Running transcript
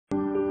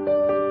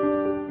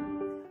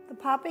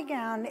Poppy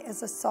gown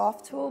is a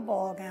soft tulle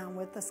ball gown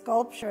with the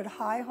sculptured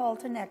high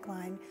halter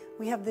neckline.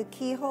 We have the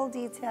keyhole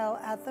detail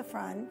at the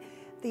front.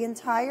 The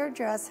entire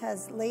dress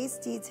has lace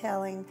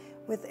detailing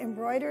with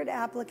embroidered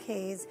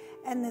appliques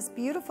and this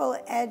beautiful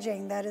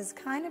edging that is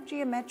kind of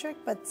geometric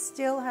but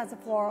still has a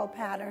floral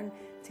pattern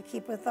to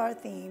keep with our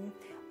theme.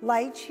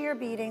 Light sheer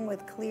beading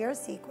with clear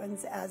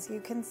sequins, as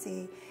you can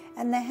see,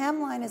 and the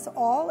hemline is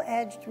all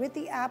edged with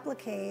the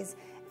appliques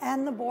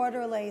and the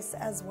border lace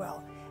as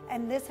well.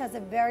 And this has a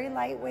very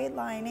lightweight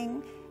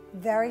lining,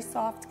 very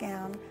soft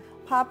gown.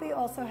 Poppy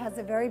also has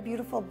a very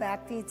beautiful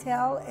back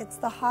detail. It's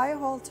the high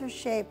halter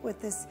shape with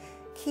this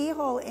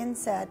keyhole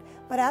inset,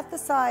 but at the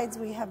sides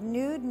we have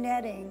nude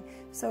netting,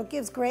 so it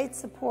gives great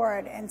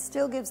support and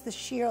still gives the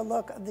sheer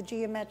look of the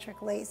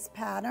geometric lace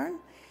pattern.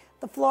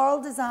 The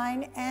floral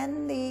design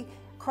and the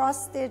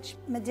cross-stitch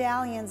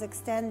medallions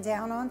extend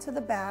down onto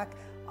the back,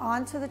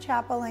 onto the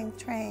chapel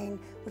length train,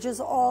 which is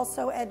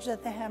also edged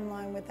at the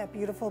hemline with that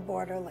beautiful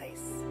border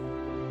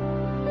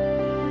lace.